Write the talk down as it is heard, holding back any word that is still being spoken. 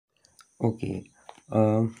Okay.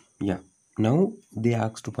 Yeah. Now they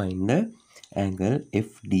asked to find the angle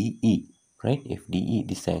FDE, right? FDE,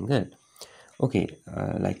 this angle. Okay.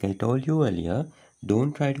 Like I told you earlier,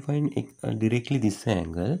 don't try to find directly this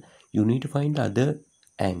angle. You need to find the other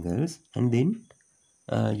angles, and then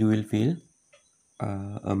you will feel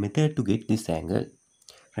a method to get this angle,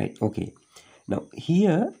 right? Okay. Now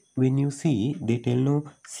here, when you see, they tell no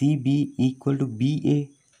CB equal to BA.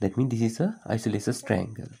 That means this is a isosceles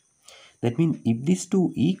triangle. That means if these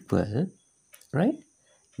two equal, right,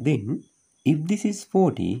 then if this is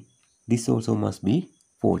 40, this also must be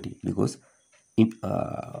 40, because in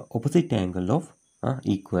opposite angle of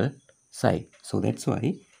equal side. So that's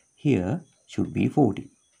why here should be 40,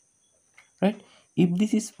 right? If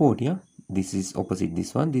this is 40, this is opposite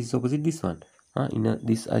this one, this is opposite this one, in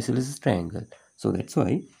this isosceles triangle. So that's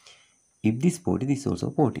why if this 40, this is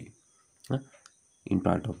also 40, in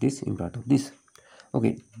front of this, in front of this.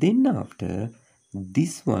 Okay, then after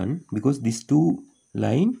this one, because these two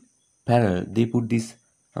line parallel, they put this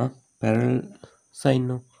parallel sign.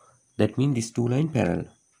 No, that means these two line parallel,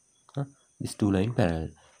 these two line parallel.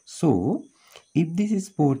 So if this is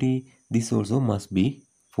 40, this also must be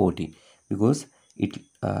 40, because it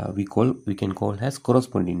we can call as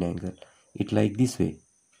corresponding angle. It like this way,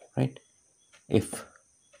 right? F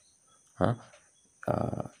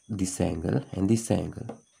this angle and this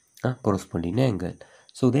angle, corresponding angle.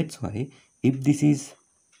 So that's why if this is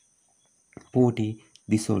 40,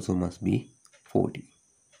 this also must be 40,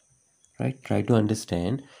 right? Try to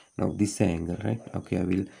understand now this angle, right? Okay, I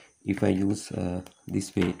will, if I use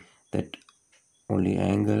this way, that only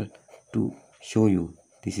angle to show you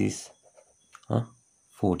this is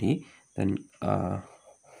 40, then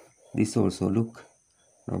this also look.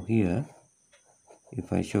 Now here,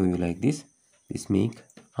 if I show you like this make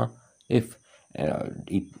if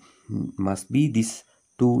it must be this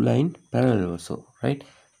two line parallel also, right?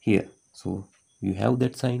 Here, so you have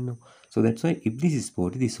that sign now. So that's why if this is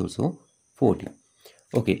 40, this also 40.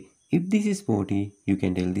 Okay, if this is 40, you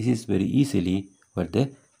can tell this is very easily what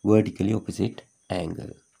the vertically opposite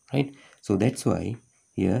angle, right? So that's why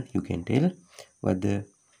here you can tell what the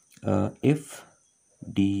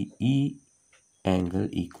FDE angle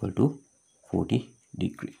equal to 40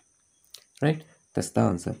 degree, right? That's the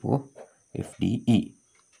answer for FDE.